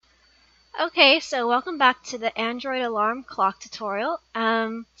Okay, so welcome back to the Android alarm clock tutorial.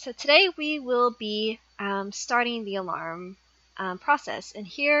 So today we will be starting the alarm process, and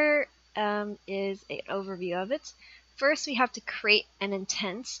here is an overview of it. First, we have to create an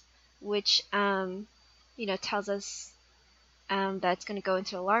intent, which tells us that it's going to go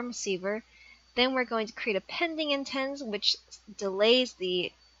into alarm receiver. Then we're going to create a pending intent, which delays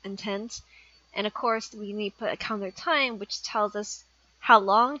the intent, and of course we need to put a counter time, which tells us how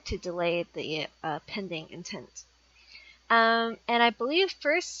long to delay the pending intent. And I believe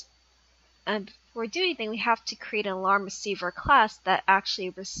first, before doing anything, we have to create an alarm receiver class that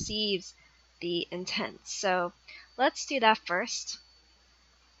actually receives the intent. So let's do that first.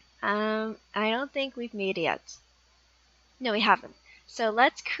 I don't think we've made it yet. No, we haven't. So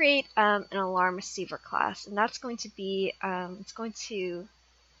let's create an alarm receiver class, and that's going to be, it's going to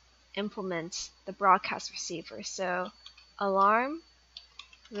implement the broadcast receiver. So alarm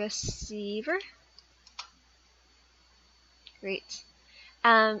receiver. Great.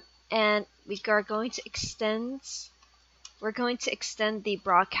 And we are going to extend. We're going to extend the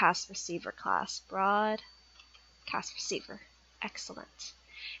broadcast receiver class. Broadcast receiver. Excellent.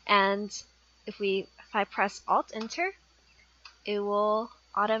 And if I press Alt Enter, it will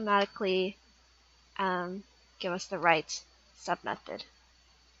automatically give us the right submethod.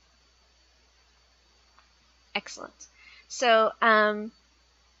 Excellent. So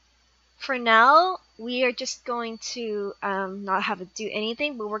for now, we are just going to not have it do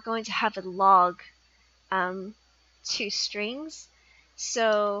anything, but we're going to have it log 2 strings,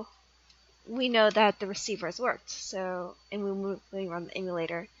 so we know that the receiver has worked. So, and we run the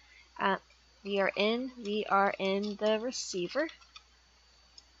emulator. We are in the receiver.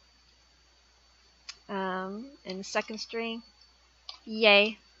 And the second string,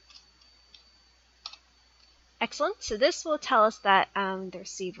 yay. Excellent. So this will tell us that the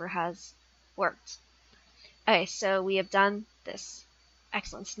receiver has worked. Okay, so we have done this.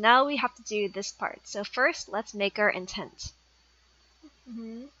 Excellent. So now we have to do this part. So first, let's make our intent.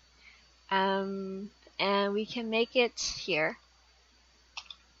 And we can make it here.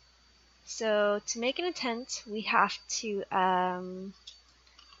 So to make an intent, we have to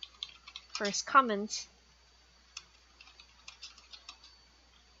first comment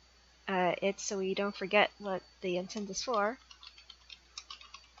it so we don't forget what the intent is for.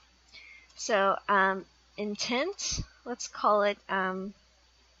 So intent, let's call it I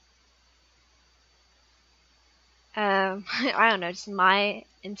don't know, just my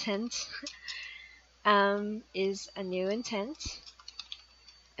intent is a new intent,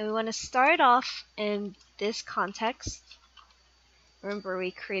 and we want to start off in this context. Remember,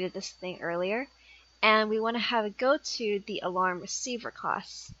 we created this thing earlier, and we want to have it go to the alarm receiver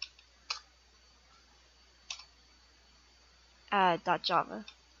class. .java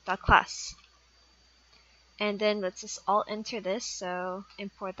 .class, and then let's just alt enter this. So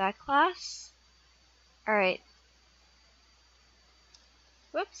import that class. Alright,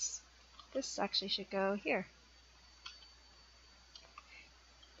 whoops, this actually should go here.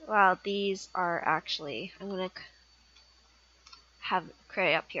 Well, these are actually, I'm gonna have it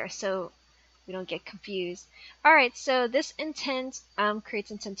create up here so we don't get confused. Alright, so this intent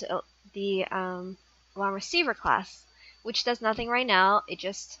creates intent to the alarm receiver class, which does nothing right now. It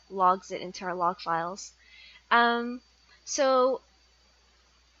just logs it into our log files. So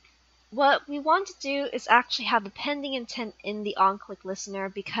what we want to do is actually have a pending intent in the onClick listener,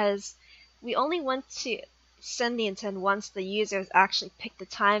 because we only want to send the intent once the user has actually picked the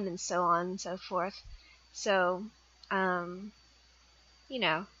time and so on and so forth. So we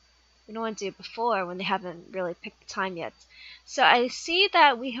don't want to do it before when they haven't really picked the time yet. So I see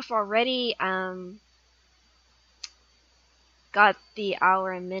that we have already got the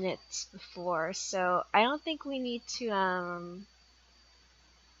hour and minutes before, so I don't think we need to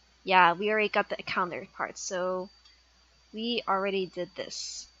yeah, we already got the counter part, so we already did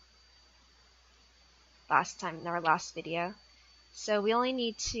this last time in our last video. So we only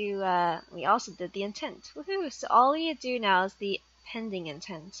need to we also did the intent. Woohoo! So all we need to do now is the pending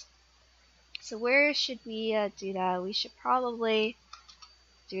intent. So where should we do that? We should probably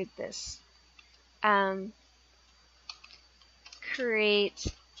do this. Create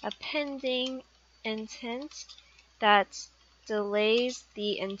a pending intent that delays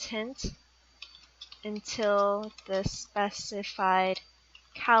the intent until the specified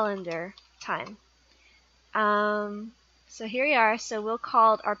calendar time. So here we are. So we'll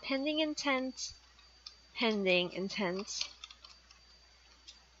call our pending intent pending intent.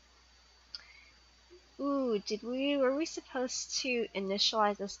 Ooh, were we supposed to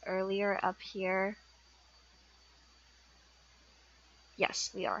initialize this earlier up here?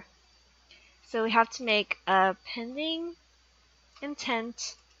 Yes, we are. So we have to make a pending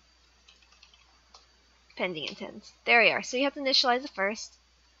intent. There we are. So you have to initialize it first.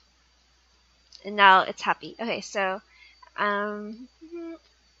 And now it's happy. Okay, so let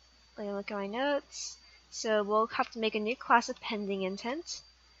me look at my notes. So we'll have to make a new class of pending intent.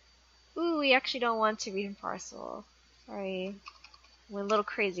 Ooh, we actually don't want to read from parcel. Sorry. Went a little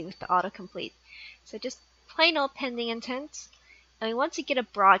crazy with the autocomplete. So just plain old pending intent. And we want to get a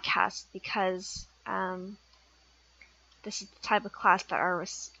broadcast because this is the type of class that our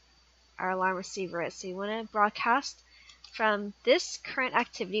alarm receiver is. So you want to broadcast from this current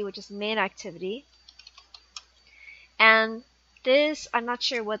activity, which is main activity. And this, I'm not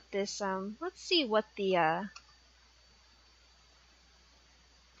sure what this, let's see what the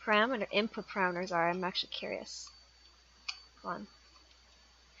input parameters are. I'm actually curious. Hold on.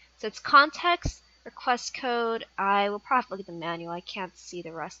 So it's context, request code. I will probably look at the manual. I can't see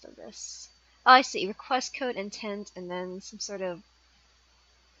the rest of this. Oh, I see. Request code, intent, and then some sort of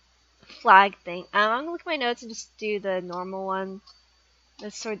flag thing. I'm going to look at my notes and just do the normal one.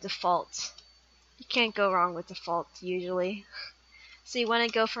 That's sort of default. You can't go wrong with default usually. So you want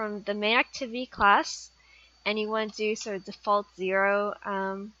to go from the main activity class, and you want to do sort of default 0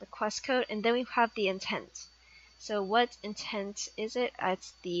 request code, and then we have the intent. So what intent is it?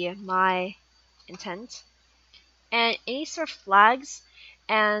 It's the my intent. And any sort of flags,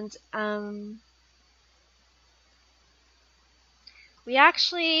 and we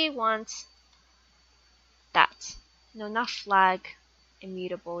actually want that. No, not flag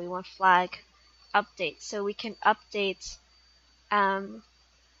immutable. We want flag update. So we can update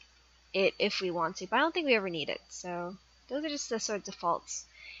it if we want to, but I don't think we ever need it. So those are just the sort of defaults.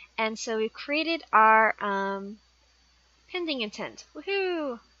 And so we've created our pending intent.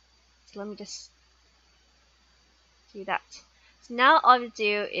 Woohoo! So let me just do that. So now all we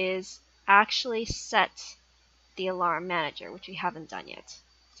do is actually set the alarm manager, which we haven't done yet.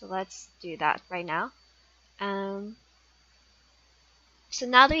 So let's do that right now. So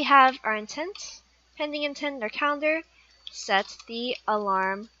now that we have our intent, pending intent in our calendar, set the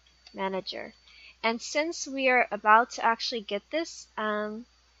alarm manager. And since we are about to actually get this, I'm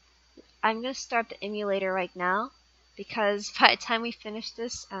going to start the emulator right now, because by the time we finish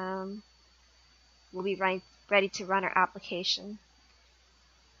this, we'll be ready to run our application.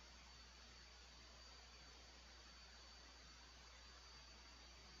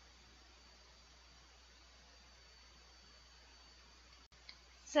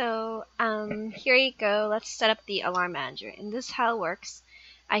 So here you go. Let's set up the alarm manager, and this is how it works.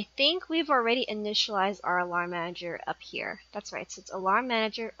 I think we've already initialized our alarm manager up here. That's right. So it's alarm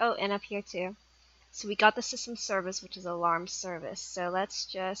manager. Oh, and up here too. So we got the system service, which is alarm service. So let's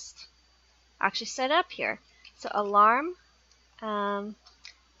just actually set it up here. So alarm. Sorry,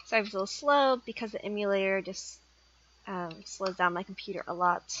 it's a little slow because the emulator just slows down my computer a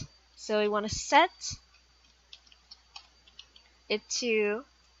lot. So we want to set it to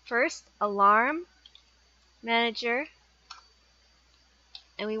first alarm manager,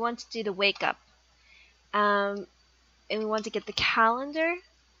 and we want to do the wake up, and we want to get the calendar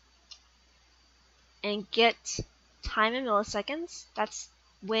and get time in milliseconds. That's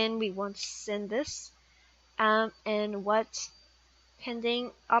when we want to send this, and what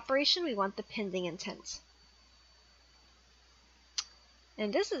pending operation we want the pending intent,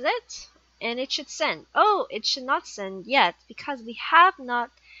 and this is it. And it should send. Oh, it should not send yet because we have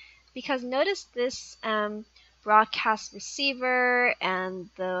not, because notice this broadcast receiver and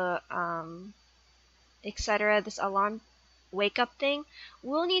the etc., this alarm wake up thing,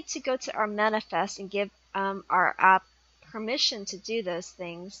 we'll need to go to our manifest and give our app permission to do those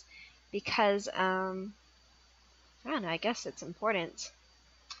things, because I don't know, I guess it's important,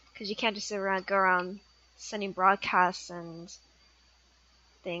 because you can't just go around sending broadcasts and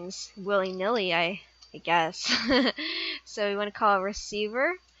things willy-nilly, I guess. So we want to call a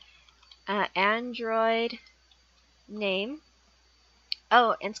receiver Android name.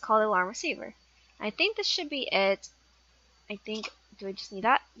 Oh, and it's called alarm receiver. I think this should be it. I think, do I just need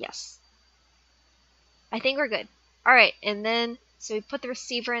that? Yes. I think we're good. Alright, and then, so we put the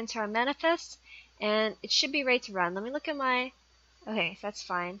receiver into our manifest, and it should be ready to run. Let me look at my, okay, that's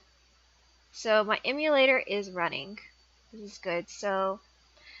fine. So my emulator is running. This is good. So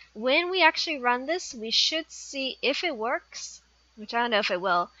when we actually run this, we should see, if it works, which I don't know if it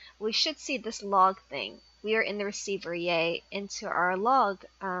will, we should see this log thing. We are in the receiver, yay, into our log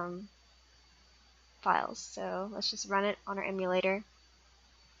files. So let's just run it on our emulator.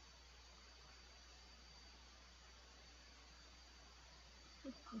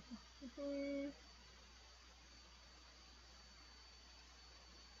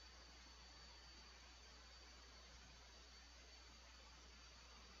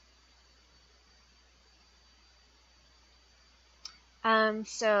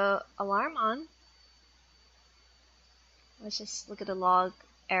 So alarm on. Let's just look at the log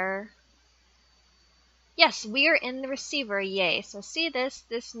error. Yes, we are in the receiver, yay. So see this,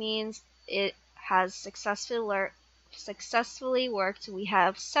 this means it has successfully worked. We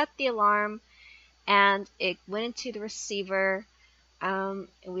have set the alarm and it went into the receiver, and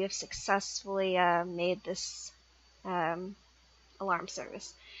we have successfully made this alarm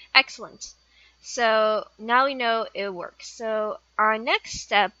service. Excellent. So now we know it works. So our next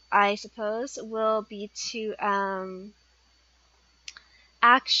step, I suppose, will be to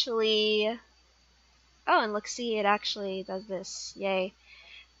actually, oh, and look, see, it actually does this, yay.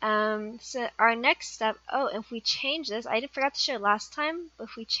 So our next step, oh, if we change this, I forgot to show it last time, but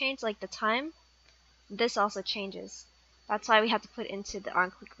if we change like the time, this also changes. That's why we have to put it into the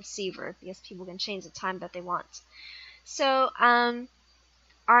on-click receiver, because people can change the time that they want. So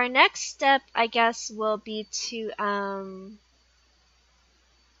our next step, I guess, will be to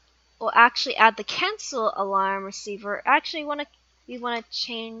we'll actually add the cancel alarm receiver. Actually, we want to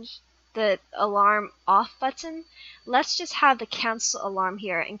change the alarm off button. Let's just have the cancel alarm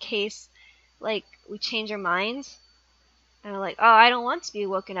here in case, like, we change our mind and we're like, oh, I don't want to be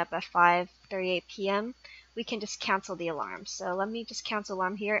woken up at 5:38 p.m. We can just cancel the alarm. So let me just cancel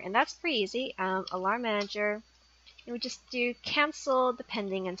alarm here, and that's pretty easy. Alarm manager, and we just do cancel the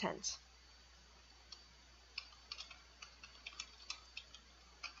pending intent.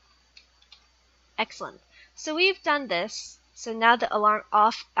 Excellent. So we've done this. So now the alarm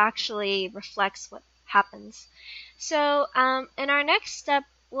off actually reflects what happens. So in our next step,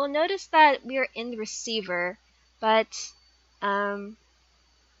 we'll notice that we are in the receiver, but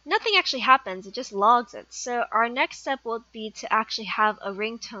nothing actually happens. It just logs it. So our next step will be to actually have a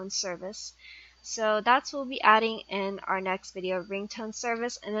ringtone service. So that's what we'll be adding in our next video, ringtone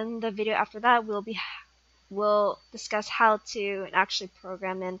service. And then the video after that, we'll discuss how to actually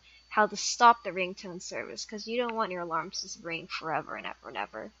program in how to stop the ringtone service, because you don't want your alarms to just ring forever and ever and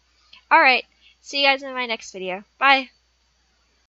ever. Alright, see you guys in my next video. Bye!